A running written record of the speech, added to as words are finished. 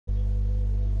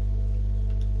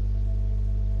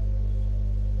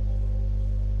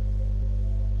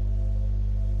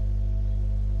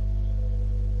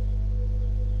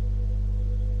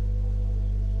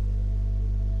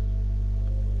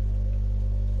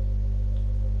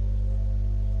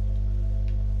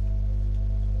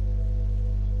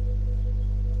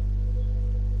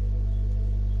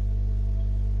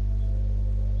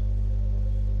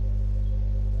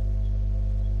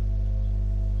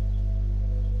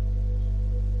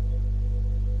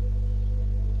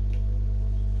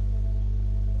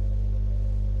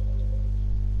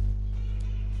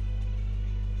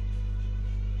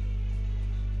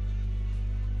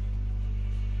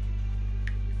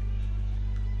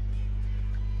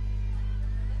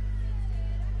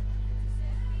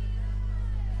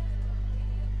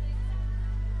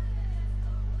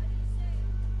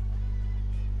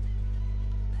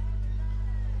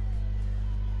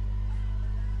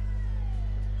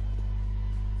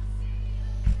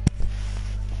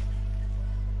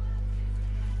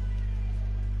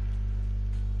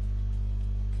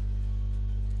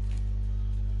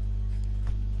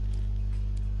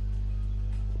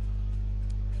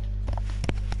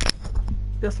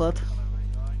Yes, lad.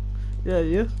 Yeah,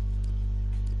 you?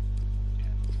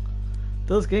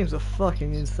 Those games are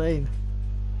fucking insane.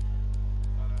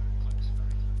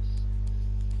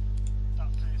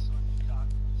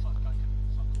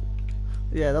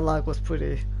 Yeah, the lag was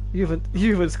pretty. You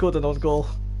even scored an own goal.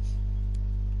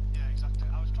 Yeah, exactly.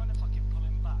 I was trying to fucking pull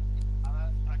him back,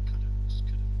 and I couldn't. Just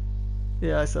couldn't.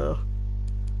 Yeah, I saw.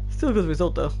 Still a good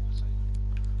result though.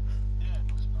 Yeah,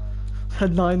 not so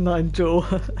bad. A 9-9 Joe.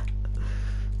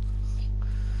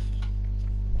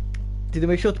 Did you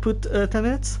make sure to put 10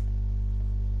 minutes?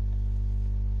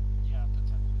 Yeah,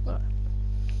 potentially.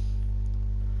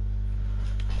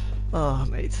 Oh,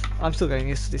 mate. I'm still getting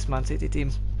used to this Man City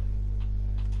team.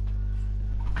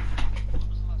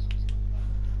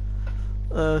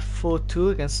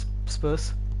 4-2 against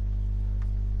Spurs.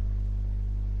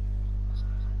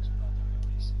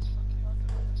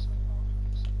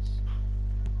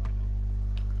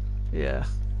 Yeah.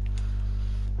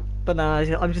 But nah,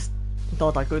 I'm just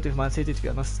not that good with Man City, to be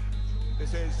honest.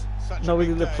 This is such Not a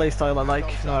really big the day play style I like,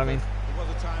 at you know what I mean? There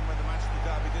was a time when the Manchester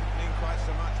derby didn't mean quite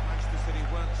so much. Manchester City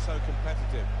weren't so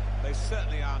competitive. They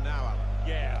certainly are now, Alan.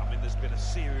 Yeah, I mean, there's been a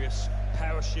serious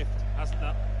power shift, hasn't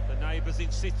there? The neighbours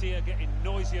in City are getting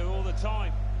noisier all the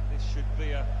time. This should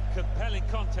be a compelling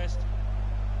contest.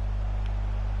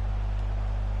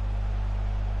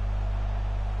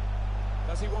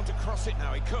 Does he want to cross it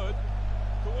now? He could.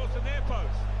 Towards the near post.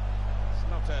 It's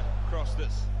not a cross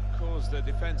that's caused the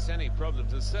defence any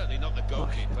problems, and certainly not the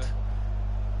goalkeeper.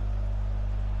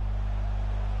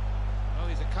 Well,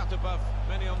 he's a cut above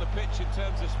many on the pitch in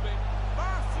terms of speed.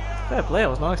 Martial! Fair play, I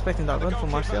was not expecting that run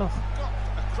from Martial. Got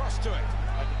across to it.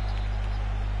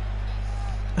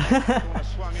 Corner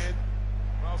swung in.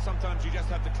 Well, sometimes you just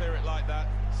have to clear it like that.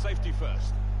 Safety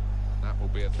first. That will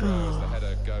be a throw as the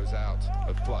header goes out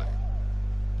of play.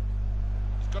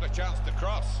 He's got a chance to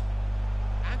cross.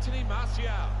 Anthony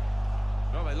Martial.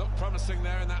 Well, they look promising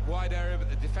there in that wide area, but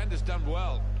the defender's done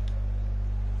well.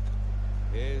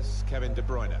 Here's Kevin De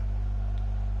Bruyne.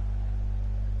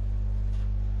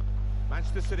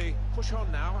 Manchester City push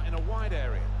on now in a wide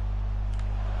area.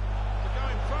 To go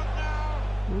in front now.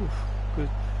 Oof, good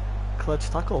clutch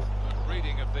tackle. Good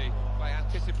reading of the play,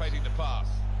 anticipating the pass.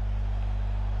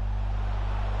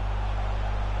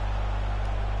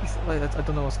 Wait, I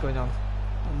don't know what's going on.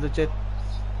 Legit.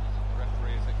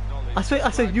 Referee is acknowledged.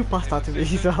 I said you passed that to me,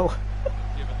 so.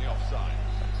 Given the offside.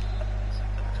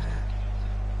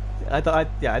 I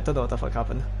don't know what the fuck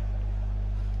happened.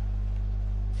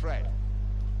 Fred.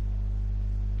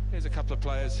 Here's a couple of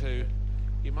players who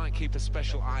you might keep a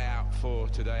special eye out for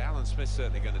today. Alan Smith's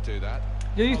certainly going to do that.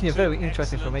 You're using a very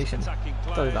interesting Excellent information. attacking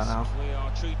Tell you that players now. We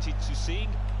are treated to seeing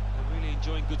and really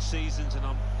enjoying good seasons, and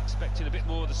I'm expecting a bit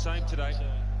more of the same today.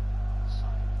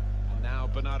 And now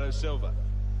Bernardo Silva.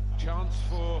 Chance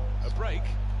for a break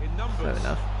in numbers. Fair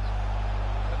enough.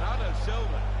 Bernardo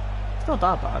Silva. It's not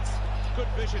that bad. Good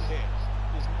vision here.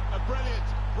 A brilliant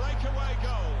breakaway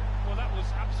goal. Well, that was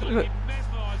absolutely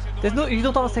mesmerising. There's no, you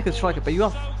don't have a second striker, but you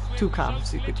have two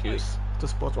cams you could use to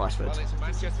support Rashford. Well, it's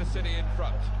Manchester City in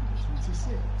front. 26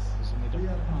 is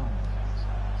Riyad Mahrez.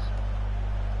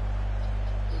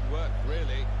 Good work,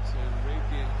 really, to read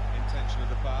the intention of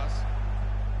the pass.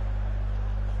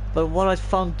 But what I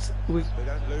found with They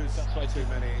don't lose too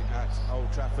many at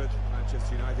Old Trafford,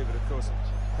 Manchester United, but of course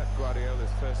Pep Guardiola's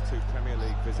first two Premier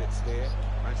League visits here.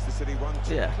 Manchester City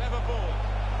 1-2. Yeah. Clever ball.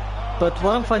 But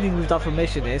what I'm finding with that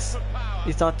formation is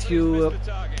that you,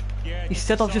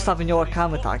 instead of just having your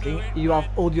cam attacking, you have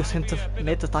all your centre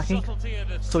mid attacking.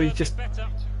 So you just...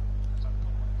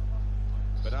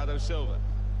 Bernardo Silva.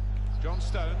 John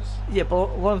Stones. Yeah,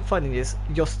 but what I'm finding is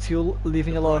you're still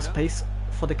leaving a lot of space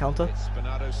for the counter. It's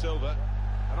Bernardo Silva.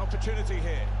 An opportunity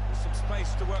here. There's some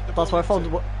space to work the That's ball what I found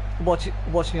into.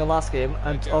 watching your last game,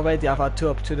 and already I've had two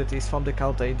opportunities from the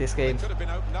counter in this game. It could have been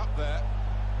opened up there,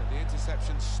 but the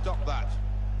interception stopped that.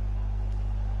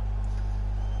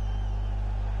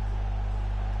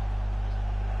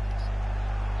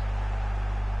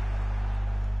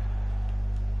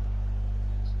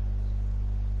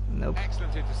 Nope.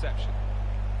 Excellent interception.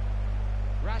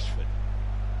 Rashford.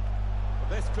 Well,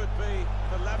 this could be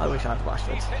the level. I wish I had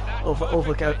Rashford He's hit that over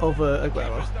perfectly.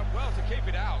 Aguero. Keeper's done well to keep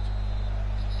it out.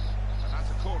 And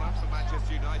that's a corner for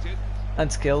Manchester United.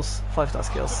 And skills, 5-star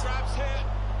skills. The grabs here.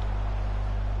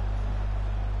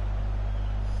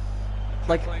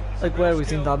 Like Aguero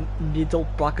is in that middle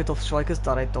bracket of strikers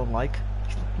that I don't like.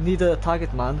 Neither a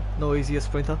target man, nor is he a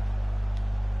sprinter.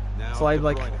 Now So I'm De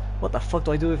like, Bruyne. what the fuck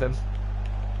do I do with him?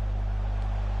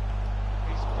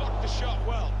 He's blocked the shot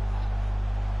well.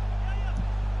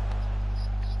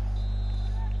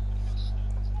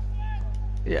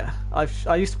 Yeah,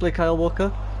 I used to play Kyle Walker,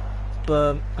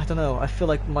 but I don't know. I feel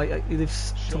like he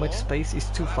leaves too much space. He's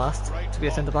too fast to be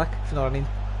a centre back, if you know what I mean,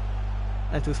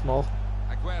 and too small.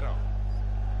 Aguero.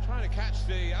 Trying to catch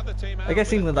the other team out. I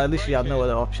guess England, I literally had no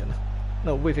other option.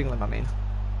 No, with England, I mean.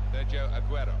 Sergio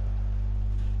Aguero.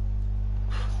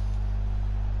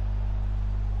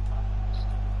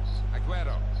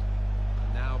 Aguero.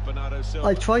 And now Bernardo Silva.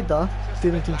 I tried that,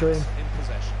 didn't enjoy him. In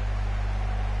possession.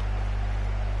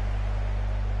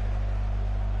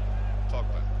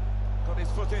 Pogba. Got his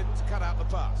foot in to cut out the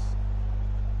pass.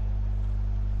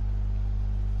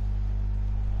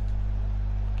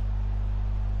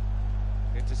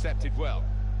 Intercepted well.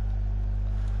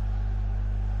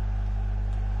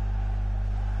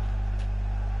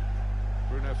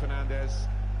 Bruno Fernandes.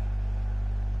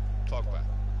 Pogba.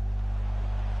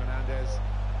 Fernandes.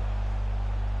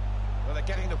 Well, they're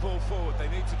getting the ball forward. They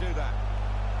need to do that.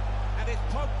 And it's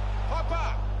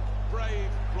Pogba. Brave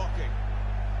blocking.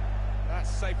 That's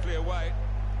safely away.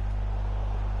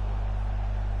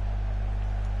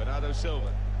 Bernardo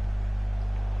Silva.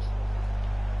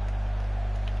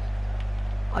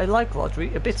 I like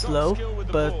Rodri, a bit slow,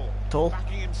 but tall,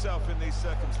 Backing himself in these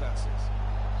circumstances.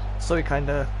 so he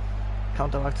kinda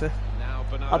counteracts it. Now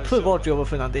Bernardo I put Silva. Rodri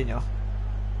over Fernandinho.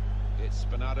 It's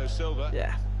Bernardo Silva.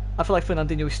 Yeah, I feel like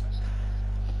Fernandinho is...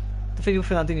 The thing with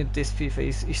Fernandinho this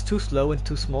FIFA is too slow and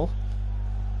too small.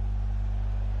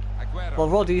 Aguero. Well,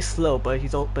 Rodri is slow, but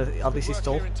but at least he's Work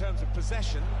tall. here in terms of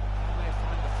possession. Can they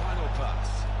find the final pass?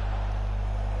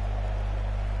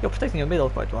 You're protecting your middle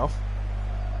quite well.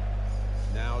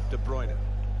 Now De Bruyne.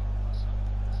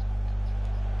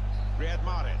 Riyad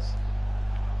Mahrez.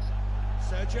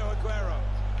 Sergio Aguero.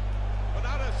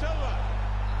 Bernardo Silva.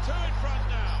 Two in front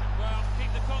now. Well,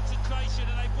 keep the concentration,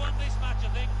 and they've won this match, I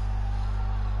think.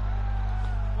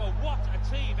 Well, what a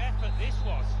team effort this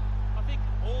was. I think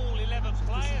all 11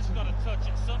 players got a touch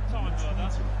at some time or other.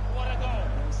 What a goal.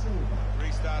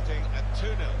 Restarting at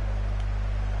 2-0.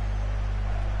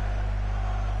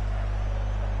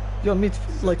 Your mid,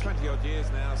 like, 20 odd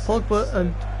years now. Pogba since,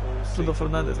 and all Bruno season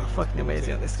Fernandes are brought fucking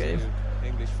amazing in this game. into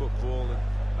English football, and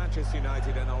Manchester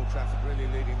United and Old Trafford really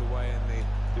leading the way in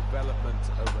the development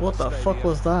of What the fuck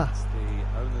was that? It's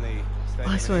the only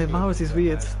I swear, Mahrez is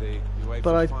weird,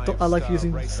 but I like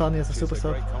using Sonny as a super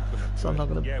sub, so I'm not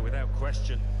gonna... Yeah, without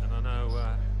question. And I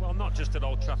know, well, not just at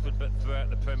Old Trafford, but throughout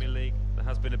the Premier League, there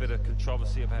has been a bit of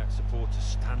controversy about supporters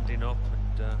standing up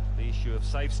and the issue of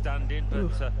safe standing.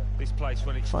 But this place,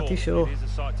 when it's full, it is a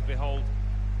sight to behold.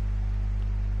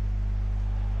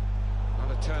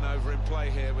 Not a turnover in play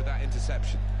here with that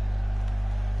interception.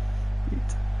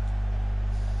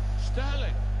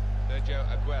 Sterling. Sergio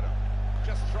Aguero.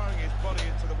 Just throwing his body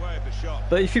into the way of the shot.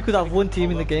 But if you could have one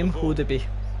team in the game, who would it be?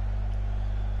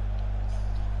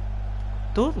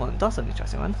 Dortmund, that's an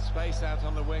interesting one. Space out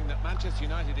on the wing that Manchester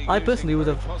United are I using personally would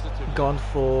very have positively. gone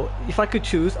for... If I could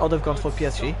choose, I would have gone for Good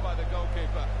PSG. stop by the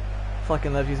goalkeeper.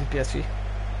 Fucking love using PSG.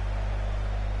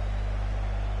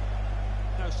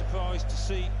 No surprise to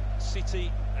see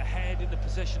City ahead in the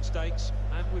possession stakes,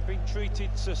 and we've been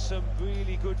treated to some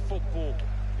really good football.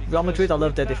 Real Madrid, I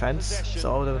love their defence,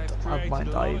 so I wouldn't mind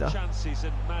that either.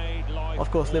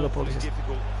 Of course, Liverpool is just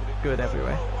good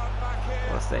everywhere.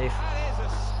 What a save. That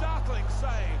is a startling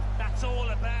save. That's all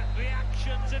about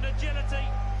reactions and agility.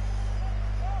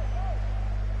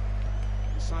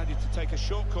 Decided to take a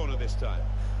short corner this time.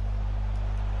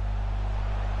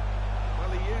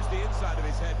 Well, he used the inside of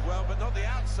his head well, but not the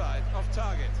outside, off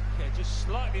target. Yeah, just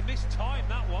slightly mistimed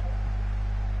that one.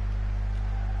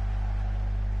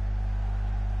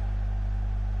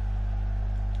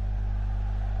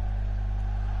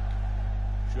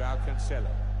 Joao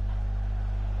Cancelo.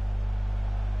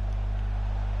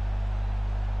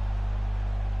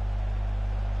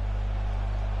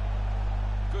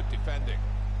 Good defending.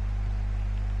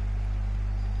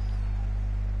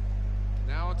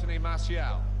 Now Anthony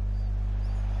Martial.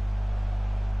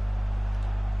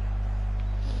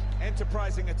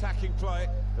 Enterprising attacking play,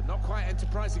 but not quite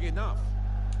enterprising enough.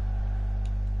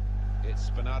 It's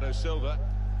Bernardo Silva.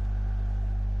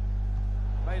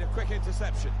 Made a quick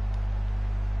interception.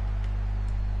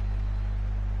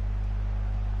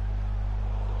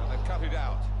 And they've cut it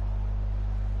out.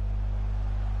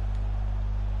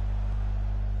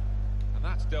 And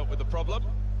that's dealt with the problem.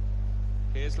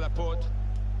 Here's Laporte.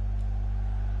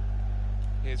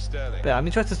 Here's Sterling. Yeah, I'm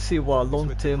interested to see what a With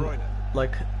long-term De Bruyne.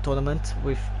 like tournament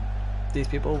with these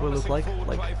people will look like.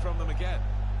 Forward play from them again.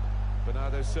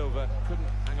 Bernardo Silva couldn't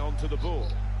hang on to the ball.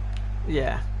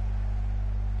 Yeah.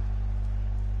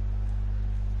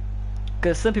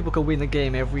 Because some people can win a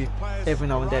game every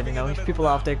now and then, you know. If people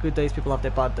have their good days, people have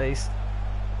their bad days.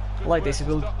 Like this, it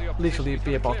will Stop the opposition literally to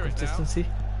be about clear it now. consistency.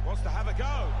 Wants to have a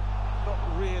go.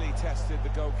 Not really tested the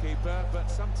goalkeeper, but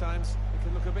sometimes it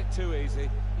can look a bit too easy.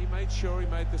 He made sure he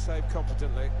made the save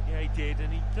competently. Yeah, he did,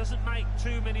 and he doesn't make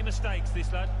too many mistakes,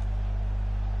 this lad.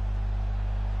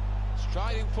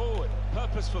 Striding forward,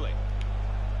 purposefully.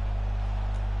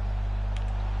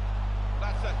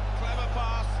 That's a clever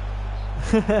pass.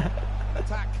 An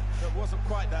attack that wasn't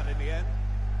quite that in the end.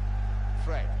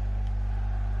 Fred.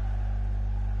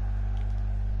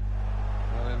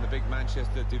 Well, in the big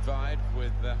Manchester divide,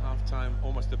 with half-time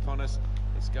almost upon us,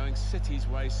 it's going City's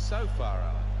way so far,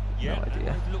 Alan. Yeah, No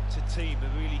idea. they've looked a team,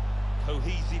 a really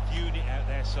cohesive unit out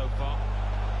there so far.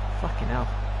 Fucking hell.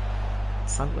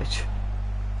 Sandwich.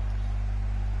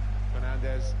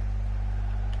 Fernandez.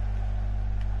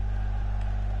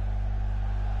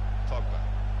 Pogba.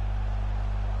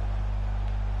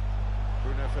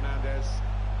 Bruno Fernandez.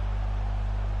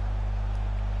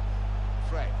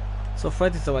 Fred. So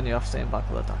Fred is the one you have staying back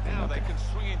with attacking. Now Okay. they can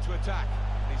swing into attack.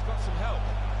 He's got some help.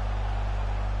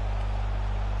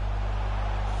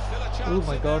 Still a chance Oh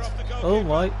my in there god. off the Oh goalkeeper.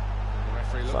 my. And the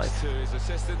referee looks Offside. to his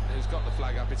assistant, who's got the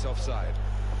flag up. It's offside.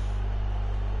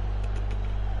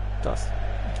 Just.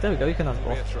 There we go, you can have the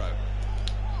It'll ball. be a throw.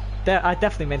 There, I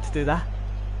definitely meant to do that.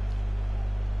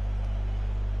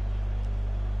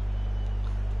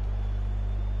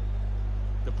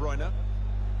 De Bruyne.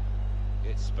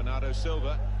 It's Bernardo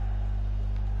Silva.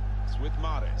 It's with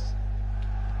Mahrez.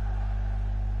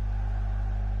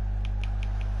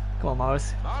 Come on,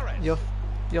 Maris. Mahrez.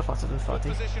 You're faster than Good 30.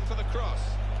 position for the cross.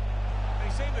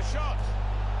 He's seen the shot.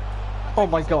 Oh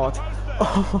my god.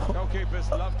 Goalkeepers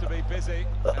love to be busy,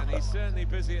 and he's certainly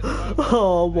busy at the moment.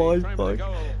 Oh The my frame of the fuck.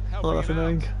 goal helping Oh, that's him out.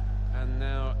 annoying. And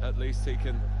now at least he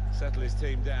can settle his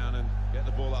team down and get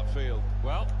the ball upfield.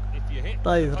 Well, if you hit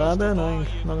That is the post rather or bar, annoying,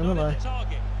 you've not not gonna hit lie. the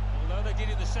target. Although they did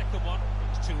it the second one,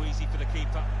 it was too easy for the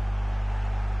keeper.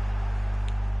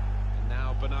 And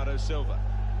now Bernardo Silva.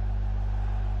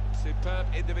 Superb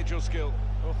individual skill.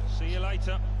 Oh, see you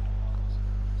later.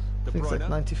 De I think it's like Bruyne.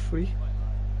 93. The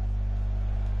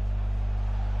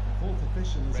fourth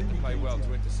official has Read the play indicated well to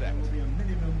there intercept. will be a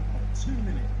minimum of 2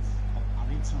 minutes of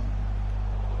added time.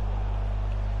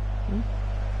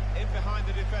 In behind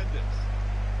the defenders.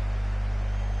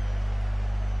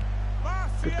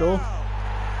 Good goal.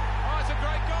 Oh, it's a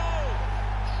great goal.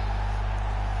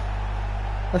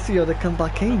 I see you're the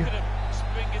comeback king. Look at them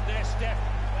springing their step.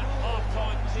 That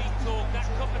half-time team talk, that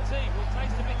cup of tea will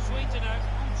taste a bit sweeter now.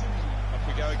 Off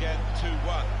we go again,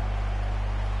 2-1.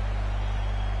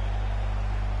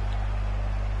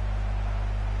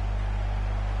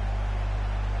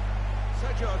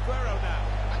 Sergio Aguero now.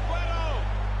 Aguero!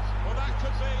 Well, that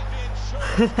could be the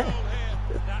insurance goal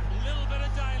here. That little bit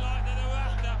of daylight that they were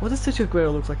after. What does Sergio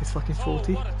Aguero look like? He's fucking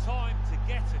 40. Oh, what a time to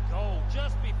get a goal.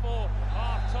 Just before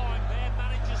half-time, their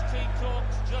manager's team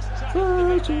talks just chatting to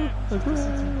me Sergio now. Just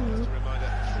Aguero. a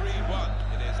reminder, 3-1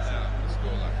 it is now, the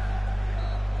scoreline.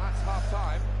 That's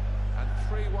half-time, and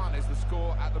 3-1 is the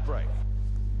score at the break.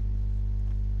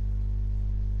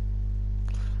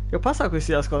 Your pass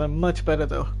accuracy has gotten much better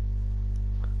though.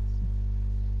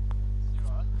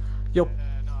 Your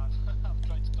No, I'm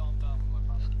trying to calm down with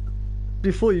my brother.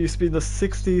 before you used to be in the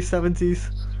 60s, 70s.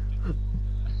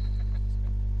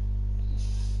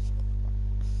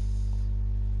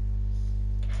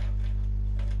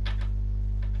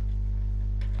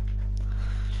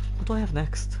 What do I have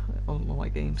next on my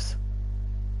games?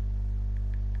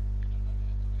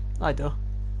 I do.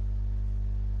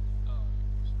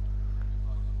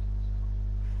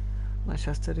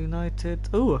 Manchester United.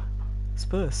 Oh,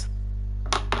 Spurs.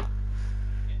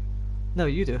 No,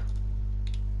 you do.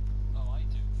 Oh, I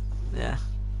do. Yeah.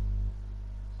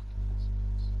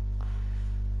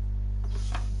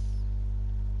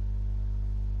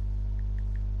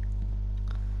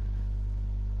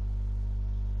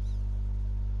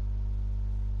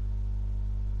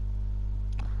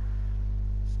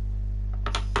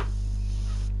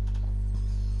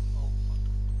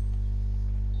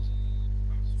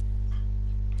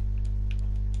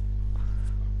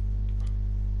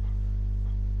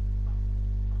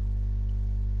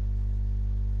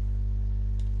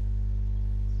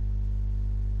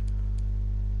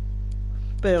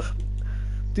 Bear,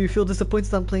 do you feel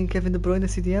disappointed I'm playing Kevin De Bruyne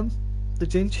CDM? The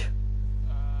Ginge?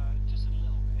 Just a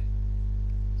little bit.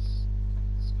 It's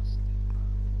disgusting.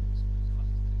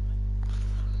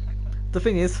 The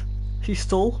thing is, he's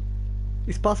tall,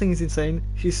 his passing is insane,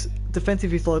 his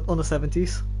defensive is on the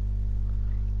 70s,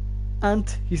 and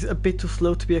he's a bit too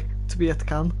slow to be at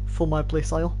cam for my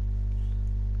playstyle.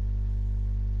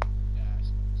 Yeah, I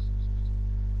suppose.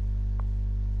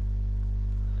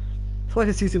 So I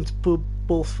just use him to put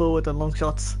balls forward and long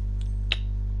shots.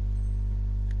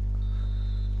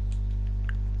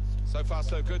 So far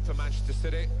so good for Manchester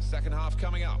City. Second half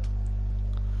coming up.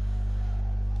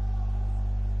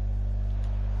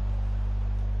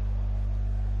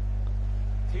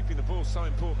 Keeping the ball so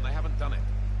important, they haven't done it.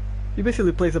 He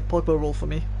basically plays a Pogba role for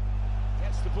me.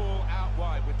 Gets the ball out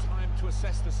wide with time to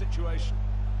assess the situation.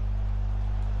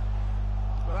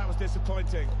 Well, that was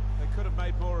disappointing. They could have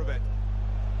made more of it.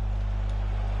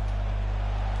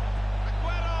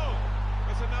 Aguero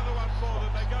is another one for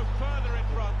them. They go further in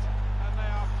front, and they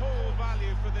are full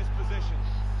value for this position.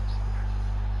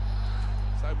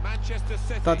 So Manchester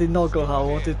City. That did not go how I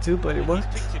wanted to, but it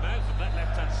worked. Picked him out from that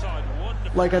left-hand side.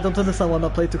 Wonderful. Like, I don't understand why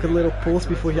that play took a little pause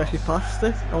before he actually passed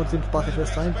it. I wanted him to pass it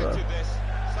first time, but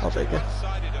I'll take it.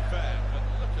 One-sided affair, but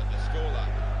look at the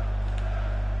scoreline.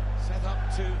 Set up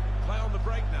to play on the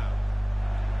break now.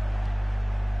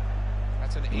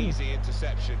 That's an easy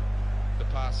interception. The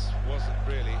pass wasn't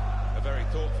really a very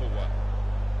thoughtful one.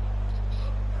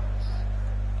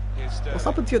 Here's Sterling. What's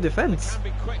happened to your defense? Can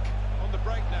be quick on the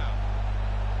break now.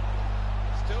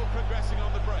 Still progressing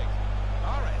on the break.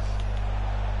 Ares.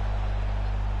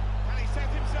 Can he set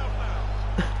himself now?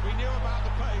 We knew about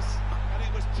the pace, and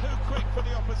it was too quick for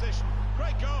the opposition.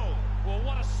 Great goal. Well,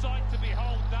 what a sight to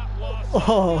behold that was.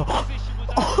 Oh. The opposition was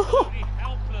absolutely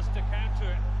helpless to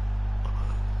counter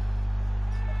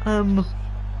it.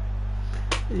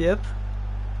 Yep.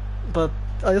 But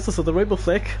I also saw the rainbow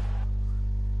flick.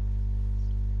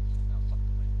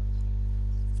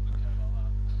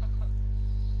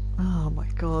 Oh my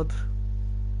god.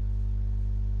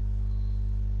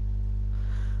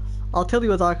 I'll tell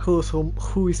you a dark horse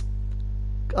who is,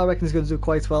 I reckon is going to do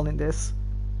quite well in this.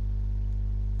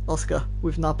 Oscar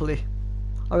with Napoli.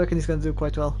 I reckon he's going to do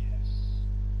quite well.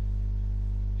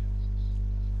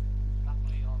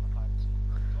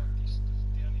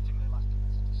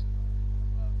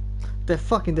 Their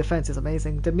fucking defense is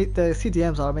amazing. The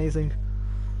CDMs are amazing.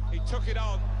 He took it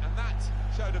on, and that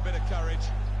showed a bit of courage.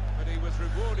 But he was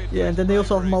rewarded. Yeah, and then they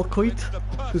also have Malcoit,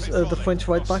 who's the French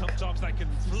right back. Sometimes they can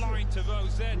fly into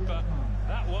Rose End, but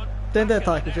that one. Then the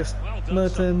attack is just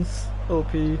Mertens,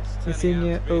 OP,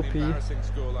 Insigne, OP. Embarrassing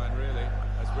scoreline, really,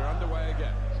 as we're underway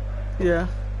again. Yeah.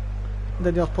 And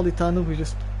then you have Politano, who's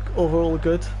just overall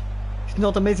good. He's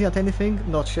not amazing at anything,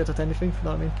 not shit at anything, you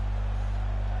know what I mean?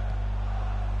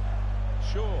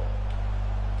 Sure.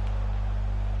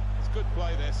 It's good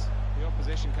play, this. The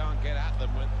opposition can't get at them.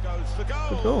 It goes for goal.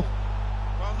 Good goal.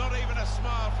 Well, not even a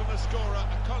smile from the scorer.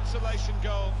 A consolation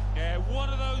goal. Yeah, one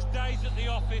of those days at the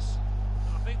office.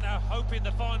 I think they're hoping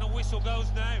the final whistle goes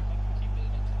now.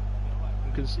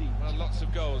 Well, lots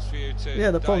of goals for you to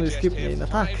Yeah, the problem is digest keeping here. it in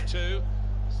attack. 5-2.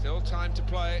 Still time to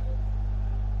play.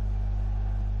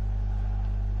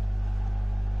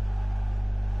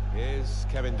 Here's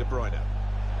Kevin De Bruyne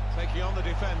taking on the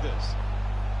defenders,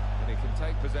 and he can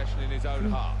take possession in his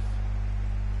own half.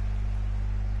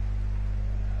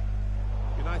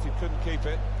 United couldn't keep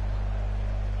it.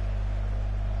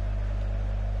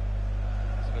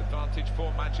 It's an advantage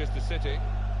for Manchester City.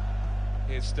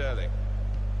 Here's Sterling.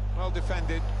 Well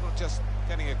defended, not just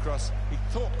getting across, he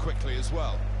thought quickly as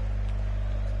well.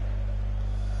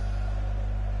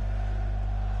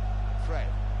 Fred.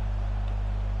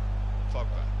 Pogba.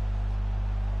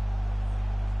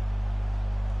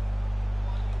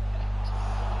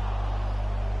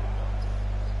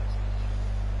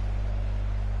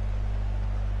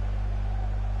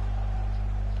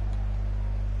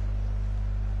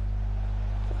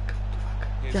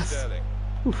 Here's Yes. Sterling.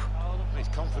 Oof. He's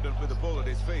confident with the ball at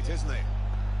his feet, isn't he?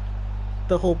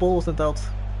 The whole ball wasn't out.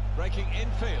 Breaking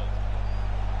infield.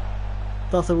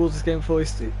 That's the rules of this game for,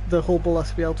 is the whole ball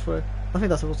has to be out for it. I think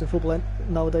that's the rules in football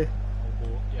nowadays.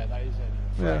 Yeah, that is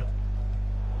it. Yeah.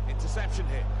 Interception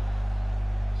hit.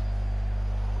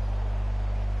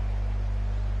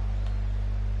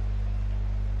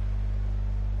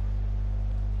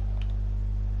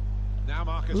 Now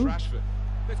Marcus Ooh. Rashford.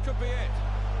 This could be it.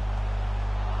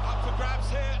 Up for grabs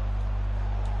here.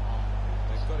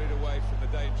 They've got it away from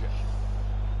the danger.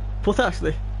 But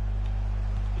actually,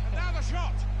 And now the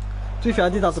shot. to be fair, I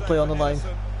did have to play on the line,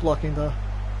 blocking there.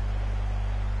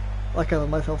 I covered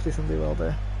myself decently well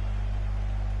there.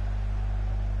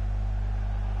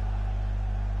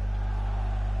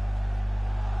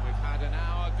 We've had an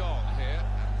hour gone here,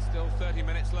 and still 30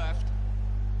 minutes left.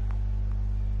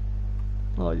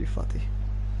 Oh, you fatty.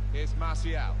 Here's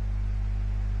Martial.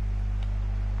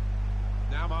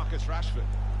 Now Marcus Rashford.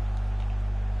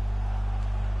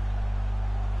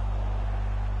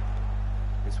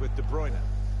 It's with De Bruyne.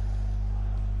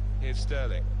 Here's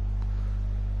Sterling.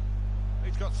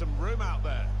 He's got some room out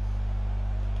there.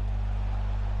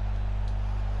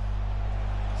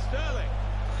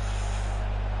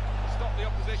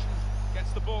 position,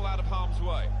 gets the ball out of harm's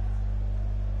way.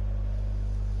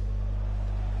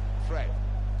 Fred.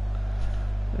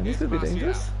 And this Here's could be Martial.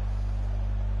 dangerous.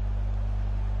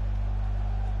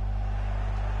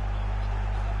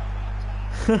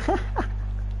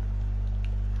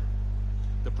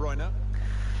 De Bruyne.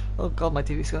 Oh god, my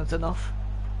TV's gonna turn off.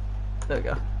 There we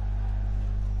go.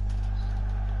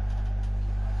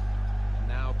 And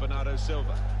now Bernardo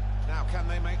Silva. Now can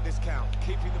they make this count?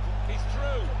 Keeping the ball. He's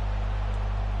through.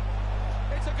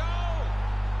 It's a goal.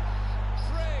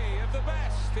 3 of the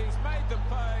best. He's made them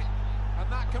pay.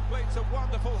 And that completes a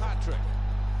wonderful hat-trick.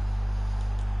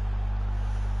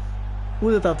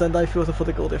 Wouldn't have done that if it wasn't for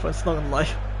the goal difference, not gonna lie.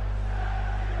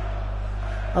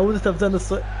 I wouldn't have done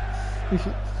this.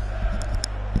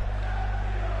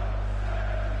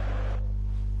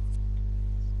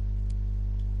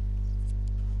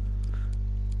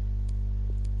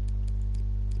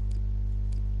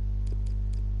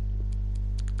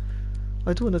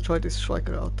 I do want to try this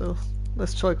striker out though.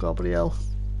 Let's try Gabriel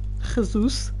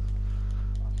Jesus.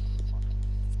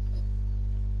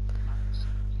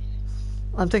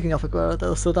 I'm taking off Aguero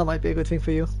though, so that might be a good thing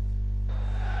for you.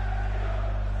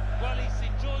 Well, he's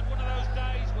enjoyed one of those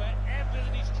days where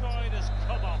everything he's tried has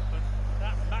come off, and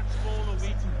that match ball will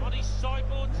be on his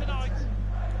sideboard tonight.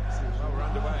 Well, we're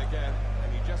underway again,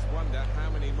 and you just wonder how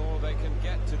many more they can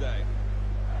get today.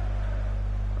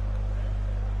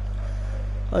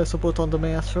 I also put on the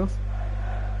maestro. He's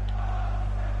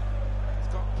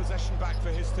got possession back for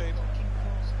his team.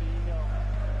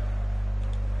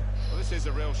 Well, this is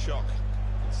a real shock.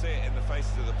 You can see it in the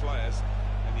faces of the players,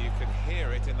 and you can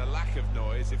hear it in the lack of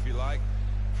noise, if you like,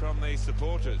 from the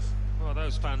supporters. Well,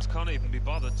 those fans can't even be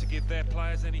bothered to give their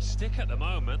players any stick at the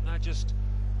moment. They're just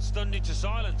stunned into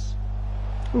silence.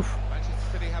 Oof.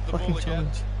 Manchester City have the Fucking ball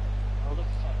again. challenge.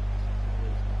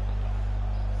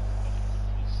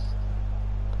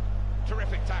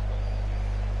 Terrific tackle.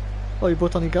 Oh, you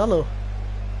brought on Igalo.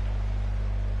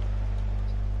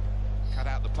 Cut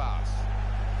out the pass.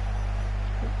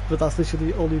 But that's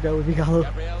literally all you get with Igalo.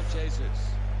 Gabriel Jesus.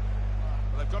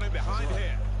 Well, they've got him behind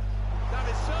here.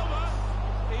 David Silva.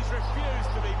 He's refused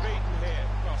to be beaten here.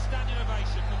 Well, standing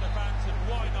ovation from the fans, and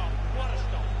why not? What a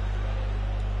stop.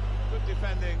 Good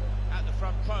defending at the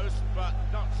front post, but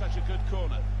not such a good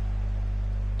corner.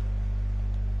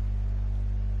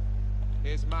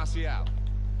 Here's Martial.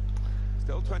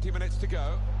 Still 20 minutes to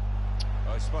go.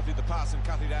 Oh, he spotted the pass and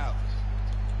cut it out.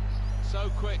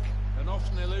 So quick and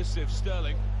often elusive,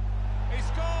 Sterling. He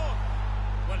scored!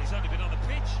 Well, he's only been on the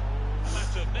pitch a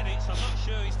matter of minutes. I'm not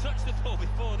sure he's touched the ball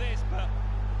before this, but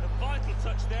a vital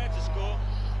touch there to score.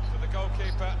 For the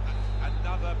goalkeeper,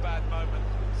 another bad moment.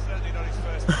 Certainly not his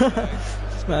first today.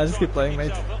 Nah, just keep playing, mate.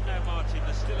 Now, Martin.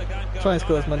 There's still a game going Try and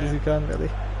score on as many as you can, really.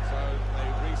 So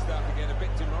they restart again, a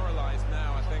bit demoralised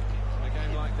now, I think, in a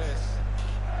game like this.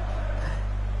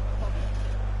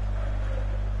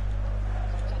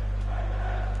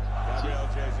 Gabriel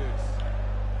Jesus.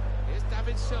 Here's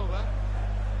David Silva.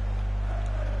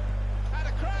 Had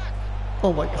a crack!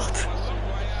 Oh my A god. long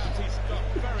way out, he's got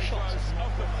very close,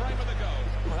 off the frame of the goal.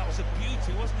 Well, that was a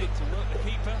beauty, wasn't it, to work the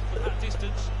keeper from that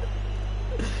distance?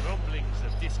 Rumblings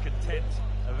of discontent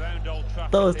around Old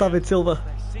Trafford. That was here. David Silva.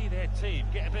 They see their team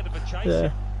get a bit of a chase.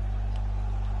 Yeah.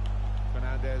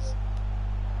 Fernandez.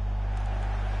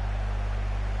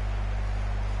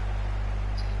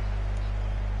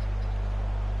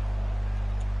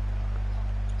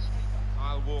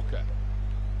 Kyle Walker.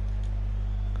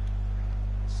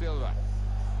 Silva.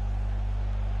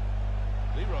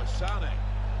 Leroy Sané.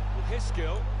 With his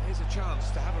skill, here's a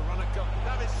chance to have a run at goal.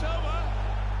 David Silva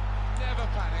never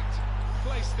panicked.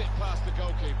 Placed it past the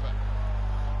goalkeeper.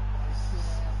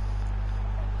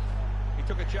 He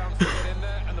took a chance to get in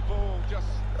there, and the ball just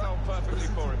fell perfectly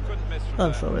for him. Couldn't miss from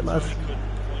I'm there. sorry, lads. He couldn't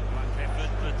point blank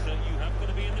effort, but you have got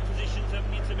to be in the positions,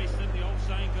 haven't you, to miss them? The old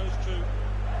saying goes true.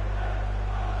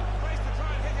 Place to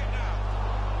try and hit it now.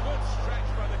 Good stretch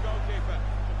by the goalkeeper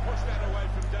to push that away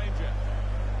from danger.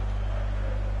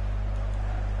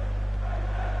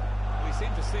 We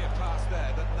seem to see a pass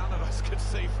there that none of us could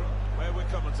see from where we're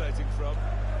commentating from.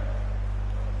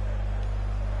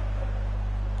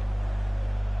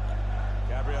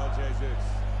 Gabriel Jesus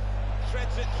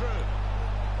threads it through.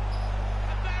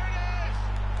 And there it is!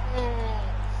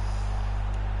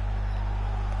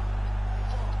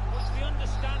 What's the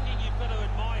understanding you've got to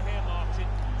admire here, Martin?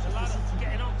 The lad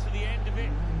getting on to the end of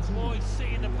it. Boy,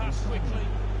 seeing the pass quickly.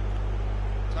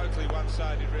 Totally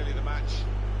one-sided, really, the match,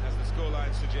 as the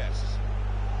scoreline suggests.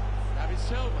 David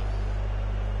Silva.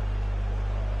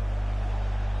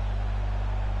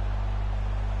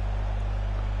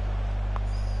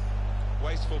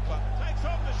 wasteful play. Takes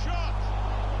on the shot.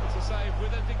 It's a save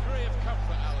with a degree of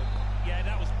comfort, Alan. Yeah,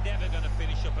 that was never going to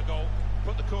finish up a goal.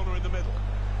 Put the corner in the middle.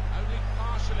 Only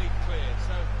partially cleared,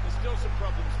 so there's still some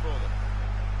problems for them.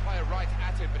 Player right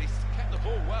at him, but he's kept the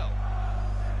ball well.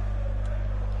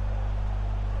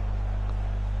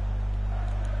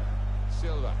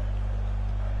 Silva.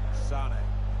 Sane.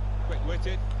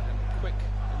 Quick-witted and quick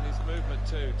in his movement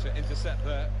too to intercept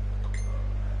there.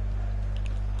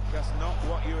 Just not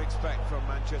what you expect from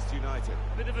Manchester United.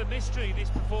 Bit of a mystery, this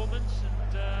performance,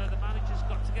 and the manager's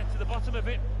got to get to the bottom of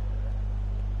it.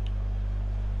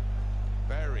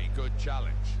 Very good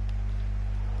challenge.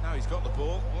 Now he's got the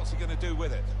ball, what's he going to do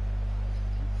with it?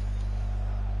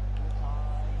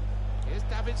 Here's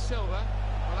David Silva.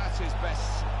 Well, that's his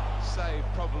best save,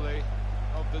 probably,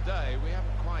 of the day. We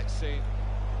haven't quite seen...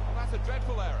 Well, that's a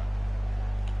dreadful error.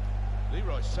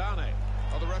 Leroy Sane.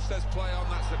 Oh, the ref says play on.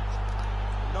 That's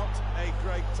not a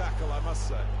great tackle, I must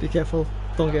say. Be careful,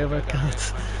 don't get a red card.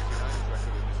 Manchester United's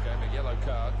record in this game, a yellow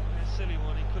card. A silly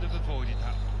one, he could have avoided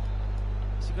that.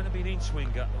 Is he going to be an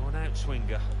in-swinger or an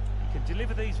out-swinger? He can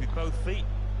deliver these with both feet.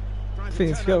 The thing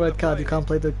is, if you got a red card, you can't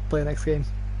play next game.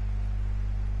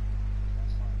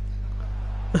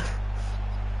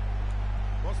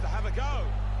 Wants to have a go.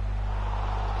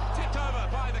 Tipped over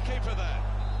by the keeper there.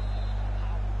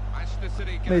 Manchester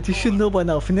City get Mate, you should know by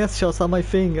now, finesse shots are my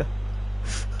thing.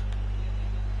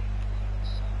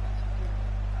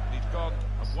 He's gone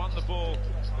and won the ball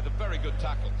with a very good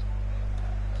tackle.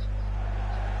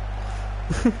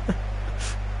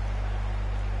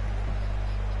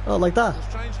 Oh, like that? A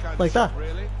strange kind Like of shot, that?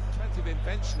 really. Plenty of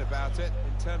invention about it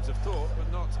in terms of thought,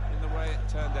 but not in the way it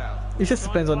turned out. It just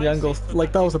depends on the angle.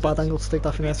 Like, that was a bad angle to take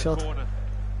that finesse shot. Corner.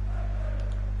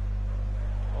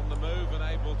 On the move and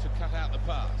able to cut out the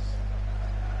pass.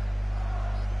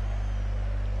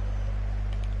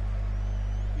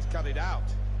 He's cut it out.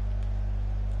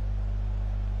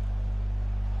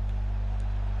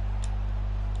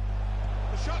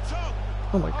 The shot's on.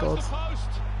 Oh my Finds god. the post.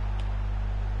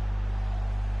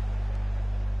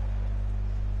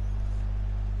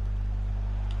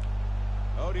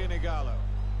 Igalo.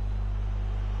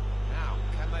 Now,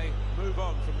 can they move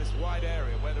on from this wide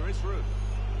area where there is room?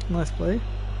 Nice play.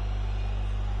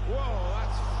 Whoa,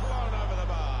 that's flown over the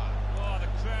bar. Oh, the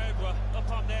crowd were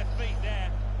up on their feet there.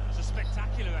 It was a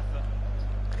spectacular effort.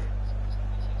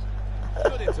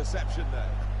 Good interception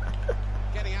there.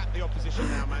 Getting at the opposition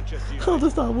now, Manchester United. How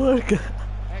does that work?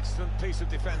 Excellent piece of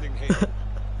defending here.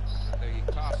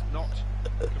 The pass not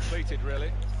completed,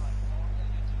 really.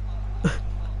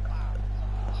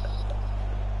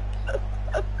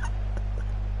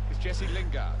 It's Jesse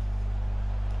Lingard.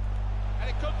 And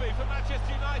it could be for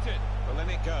Manchester United. Well, then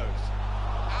it goes.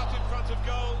 Out in front of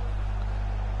goal.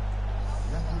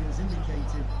 The referee has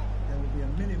indicated there will be a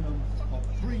minimum of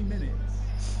 3 minutes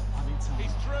of added time.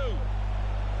 He's through.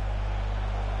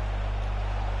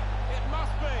 It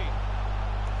must be.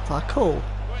 Tackle.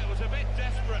 Well, it was a bit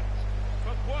desperate,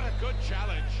 but what a good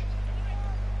challenge.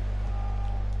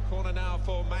 Corner now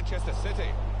for Manchester City.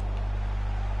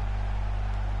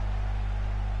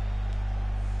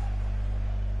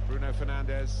 Bruno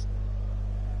Fernandes.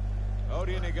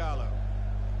 Odion Igalo.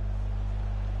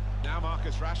 Now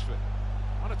Marcus Rashford.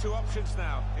 One or two options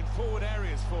now in forward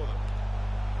areas for them.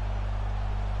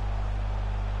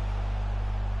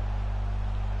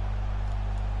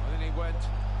 And then he went,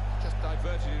 just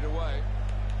diverted it away.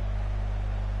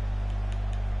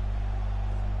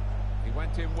 He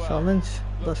went in well. Challenge.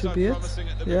 That Looked should so be it. promising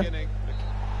at the Yeah. beginning.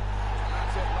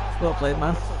 That's it, last Well played,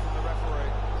 man. whistle from the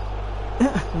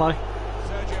referee. My.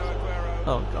 Sergio Aguero.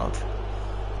 Oh god.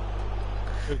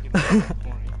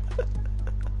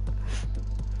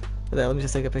 Let me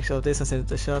just take a picture of this and send it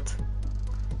to shot.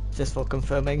 Just for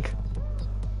confirming.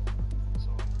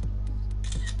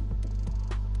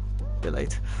 Be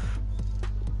late.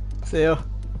 See ya.